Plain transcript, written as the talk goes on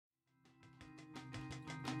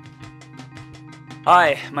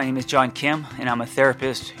Hi, my name is John Kim, and I'm a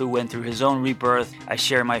therapist who went through his own rebirth. I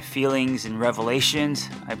share my feelings and revelations.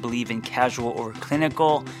 I believe in casual over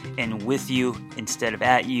clinical and with you instead of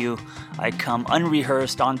at you. I come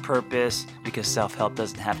unrehearsed on purpose because self-help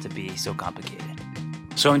doesn't have to be so complicated.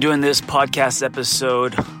 So I'm doing this podcast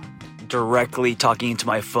episode directly talking into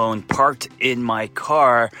my phone, parked in my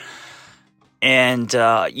car. And,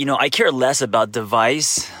 I care less about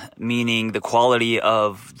device, meaning the quality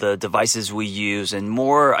of the devices we use, and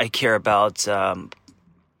more I care about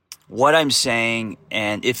what I'm saying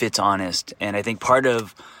and if it's honest. And I think part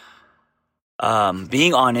of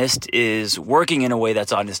being honest is working in a way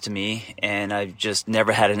that's honest to me. And I've just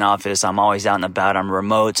never had an office. I'm always out and about. I'm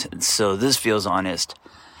remote. So this feels honest.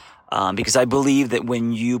 Because I believe that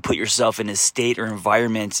when you put yourself in a state or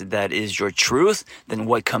environment that is your truth, then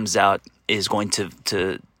what comes out is going to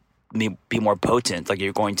be more potent. Like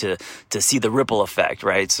you're going to see the ripple effect,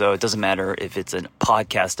 right? So it doesn't matter if it's a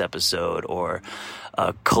podcast episode or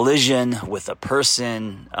a collision with a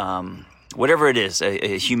person, whatever it is,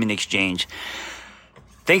 a human exchange.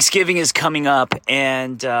 Thanksgiving is coming up,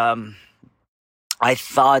 and I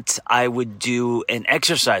thought I would do an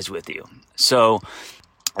exercise with you. So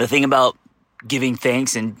the thing about giving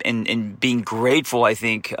thanks and being grateful, I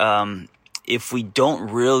think, if we don't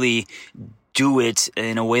really do it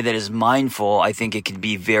in a way that is mindful, I think it can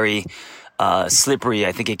be very slippery.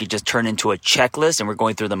 I think it could just turn into a checklist and we're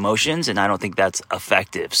going through the motions, and I don't think that's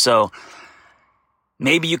effective. So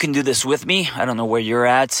maybe you can do this with me. I don't know where you're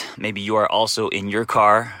at. Maybe you are also in your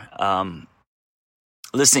car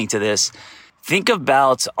listening to this. Think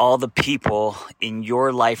about all the people in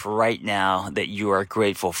your life right now that you are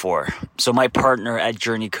grateful for. So my partner at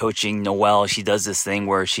Journey Coaching, Noelle, she does this thing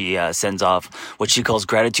where she sends off what she calls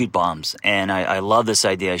gratitude bombs. And I love this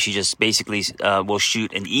idea. She just basically will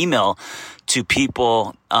shoot an email to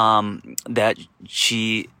people that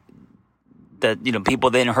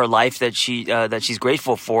people in her life that she's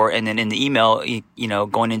grateful for. And then in the email,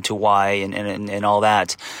 going into why and all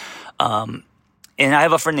that. And I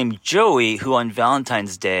have a friend named Joey who on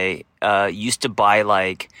Valentine's Day used to buy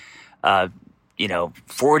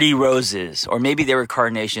 40 roses, or maybe they were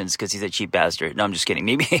carnations because he's a cheap bastard. No, I'm just kidding.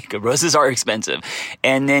 Maybe roses are expensive.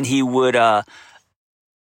 And then he would,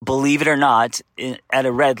 believe it or not, at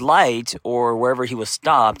a red light or wherever he was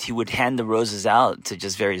stopped, he would hand the roses out to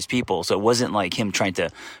just various people. So it wasn't like him trying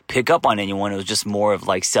to pick up on anyone. It was just more of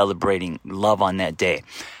like celebrating love on that day.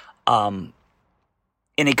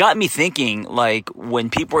 And it got me thinking, like, when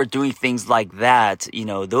people are doing things like that,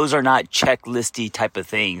 those are not checklisty type of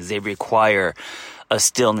things. They require a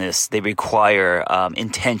stillness. They require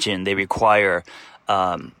intention. They require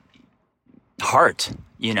heart,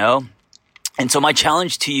 And so my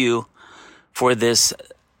challenge to you for this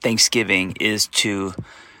Thanksgiving is to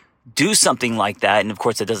do something like that. And of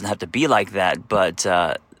course, it doesn't have to be like that, but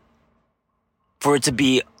for it to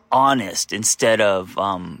be honest instead of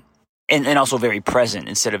and also very present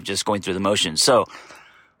instead of just going through the motions. So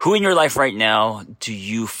who in your life right now do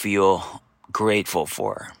you feel grateful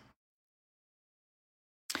for?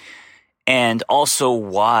 And also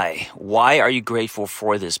why? Why are you grateful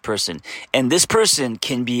for this person? And this person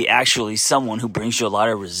can be actually someone who brings you a lot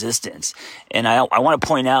of resistance. And I want to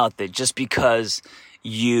point out that just because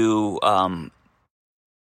you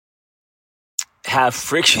have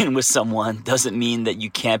friction with someone doesn't mean that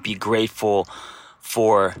you can't be grateful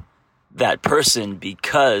for that person,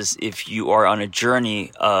 because if you are on a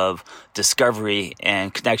journey of discovery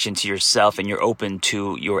and connection to yourself and you're open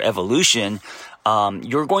to your evolution,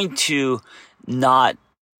 you're going to the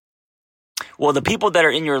people that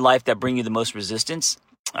are in your life that bring you the most resistance,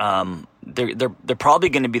 they're probably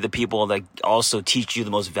going to be the people that also teach you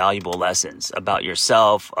the most valuable lessons about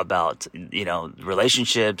yourself, about,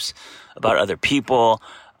 relationships, about other people.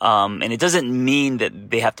 And it doesn't mean that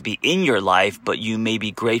they have to be in your life, but you may be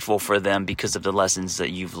grateful for them because of the lessons that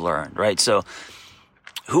you've learned, right? So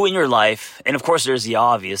who in your life, and of course there's the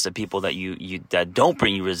obvious of people that you that don't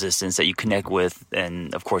bring you resistance, that you connect with,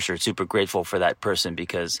 and of course you're super grateful for that person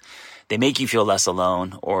because they make you feel less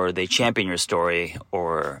alone, or they champion your story,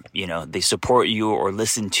 or, they support you or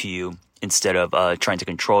listen to you instead of trying to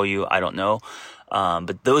control you. I don't know.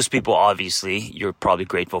 But those people, obviously, you're probably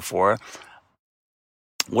grateful for.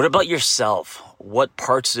 What about yourself? What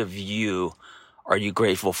parts of you are you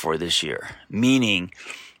grateful for this year? Meaning,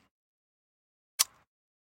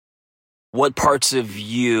 what parts of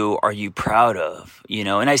you are you proud of?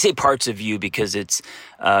 And I say parts of you because it's,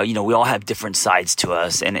 we all have different sides to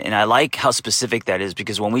us. And I like how specific that is,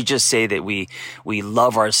 because when we just say that we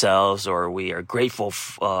love ourselves or we are grateful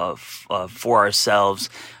for ourselves,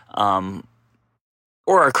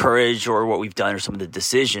 or our courage or what we've done or some of the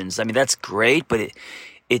decisions. I mean, that's great, but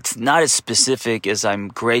it's not as specific as I'm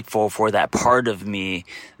grateful for that part of me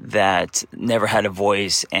that never had a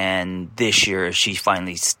voice, and this year she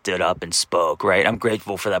finally stood up and spoke, right? I'm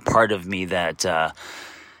grateful for that part of me that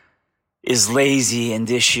is lazy, and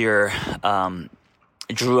this year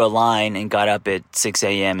drew a line and got up at 6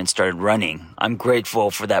 a.m. and started running. I'm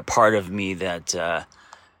grateful for that part of me that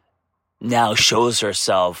now shows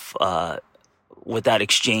herself without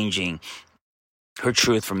exchanging her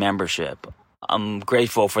truth for membership. I'm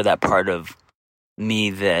grateful for that part of me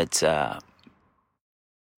that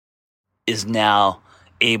is now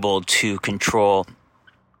able to control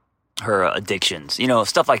her addictions,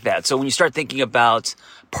 stuff like that. So when you start thinking about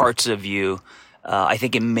parts of you, I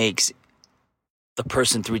think it makes the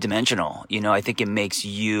person three-dimensional. I think it makes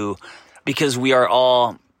you, because we are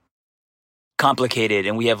all complicated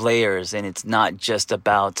and we have layers, and it's not just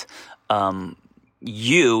about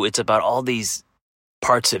you, it's about all these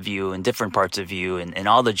parts of you and different parts of you and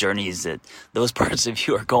all the journeys that those parts of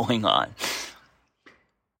you are going on.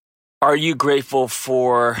 Are you grateful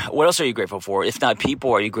for, what else are you grateful for? If not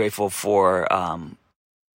people, are you grateful for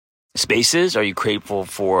spaces? Are you grateful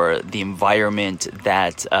for the environment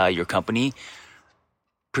that your company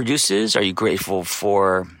produces? Are you grateful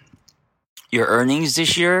for your earnings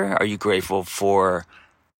this year? Are you grateful for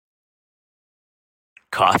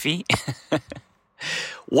coffee?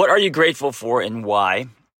 What are you grateful for and why?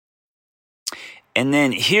 And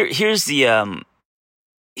then here's the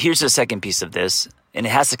second piece of this, and it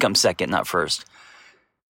has to come second, not first.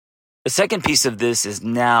 The second piece of this is,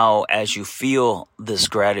 now as you feel this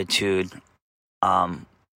gratitude, to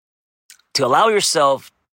allow yourself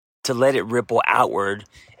to let it ripple outward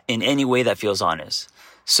in any way that feels honest.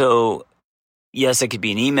 So yes, it could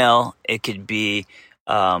be an email. It could be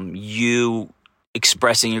you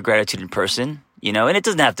expressing your gratitude in person, and it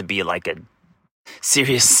doesn't have to be like a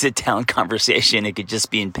serious sit-down conversation. It could just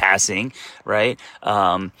be in passing, right?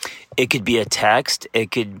 It could be a text. It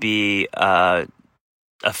could be a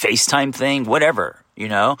FaceTime thing, whatever,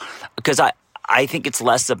 because I think it's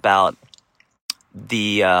less about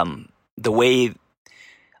the way.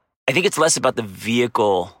 I think it's less about the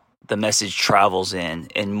vehicle the message travels in,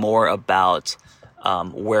 and more about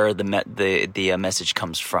where the message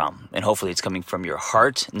comes from. And hopefully it's coming from your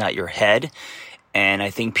heart, not your head. And I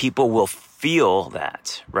think people will feel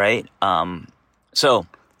that, right? So,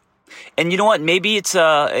 and you know what? Maybe it's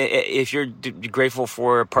if you're grateful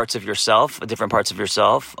for parts of yourself, different parts of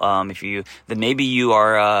yourself. Then maybe you'll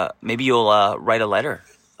write a letter,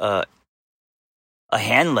 a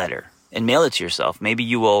hand letter, and mail it to yourself. Maybe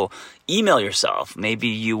you will email yourself. Maybe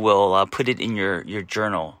you will put it in your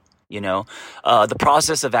journal. The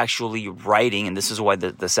process of actually writing, and this is why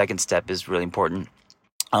the second step is really important.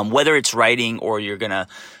 Whether it's writing or you're gonna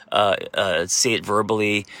say it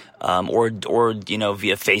verbally, or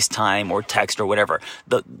via FaceTime or text or whatever.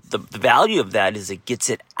 The value of that is it gets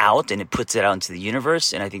it out and it puts it out into the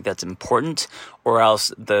universe, and I think that's important. Or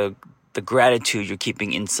else the gratitude you're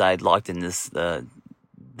keeping inside, locked in this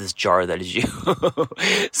jar that is you.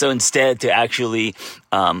 So instead, to actually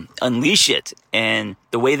unleash it, and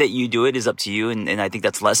the way that you do it is up to you, and I think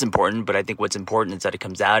that's less important. But I think what's important is that it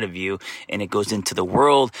comes out of you and it goes into the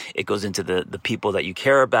world. It goes into the people that you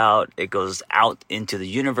care about. It goes out into the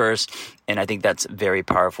universe, and I think that's very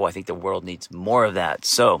powerful. I think the world needs more of that.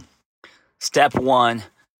 So, step one: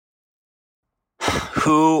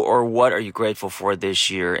 who or what are you grateful for this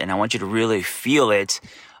year? And I want you to really feel it,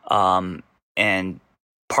 and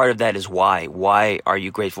part of that is why. Why are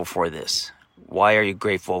you grateful for this? Why are you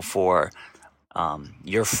grateful for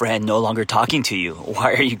your friend no longer talking to you?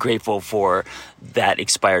 Why are you grateful for that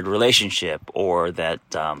expired relationship, or that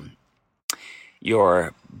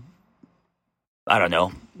your,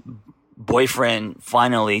 boyfriend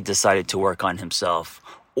finally decided to work on himself,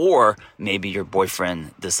 or maybe your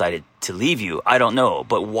boyfriend decided to leave you? I don't know.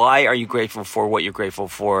 But why are you grateful for what you're grateful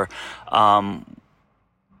for?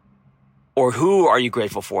 Or who are you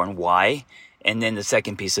grateful for and why? And then the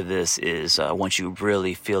second piece of this is, once you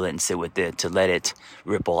really feel it and sit with it, to let it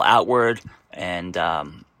ripple outward. And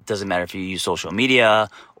doesn't matter if you use social media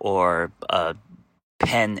or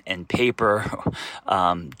pen and paper,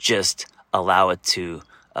 just allow it to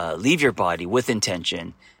leave your body with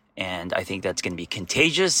intention. And I think that's going to be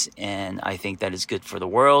contagious, and I think that is good for the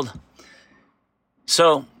world.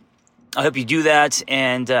 So I hope you do that.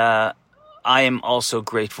 And I am also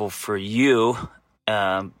grateful for you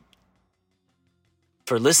for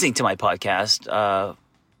listening to my podcast,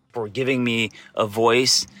 for giving me a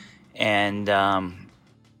voice, and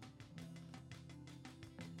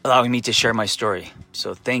allowing me to share my story.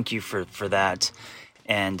 So thank you for that.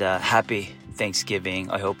 and happy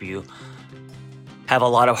Thanksgiving. I hope you have a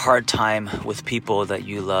lot of hard time with people that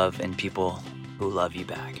you love and people who love you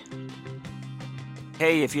back.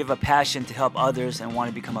 Hey, if you have a passion to help others and want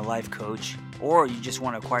to become a life coach, or you just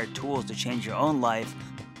want to acquire tools to change your own life,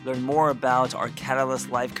 learn more about our Catalyst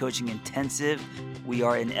Life Coaching Intensive. We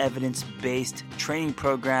are an evidence-based training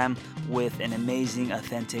program with an amazing,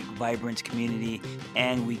 authentic, vibrant community,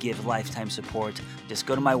 and we give lifetime support. Just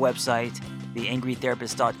go to my website,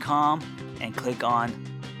 theangrytherapist.com, and click on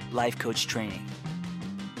Life Coach Training.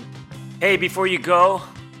 Hey, before you go,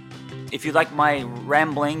 if you like my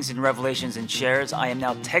ramblings and revelations and shares, I am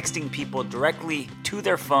now texting people directly to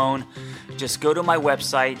their phone. Just go to my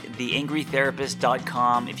website,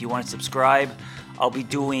 theangrytherapist.com. If you want to subscribe, I'll be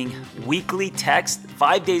doing weekly text,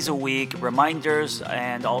 5 days a week, reminders,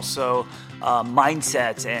 and also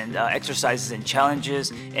mindsets and exercises and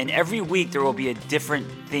challenges. And every week there will be a different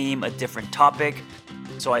theme, a different topic.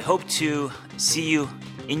 So I hope to see you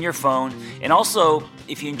in your phone. And also,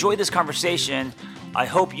 if you enjoy this conversation, I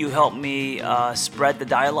hope you help me spread the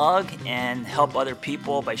dialogue and help other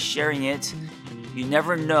people by sharing it. You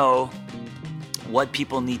never know what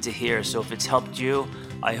people need to hear. So if it's helped you,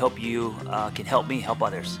 I hope you can help me help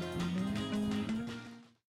others.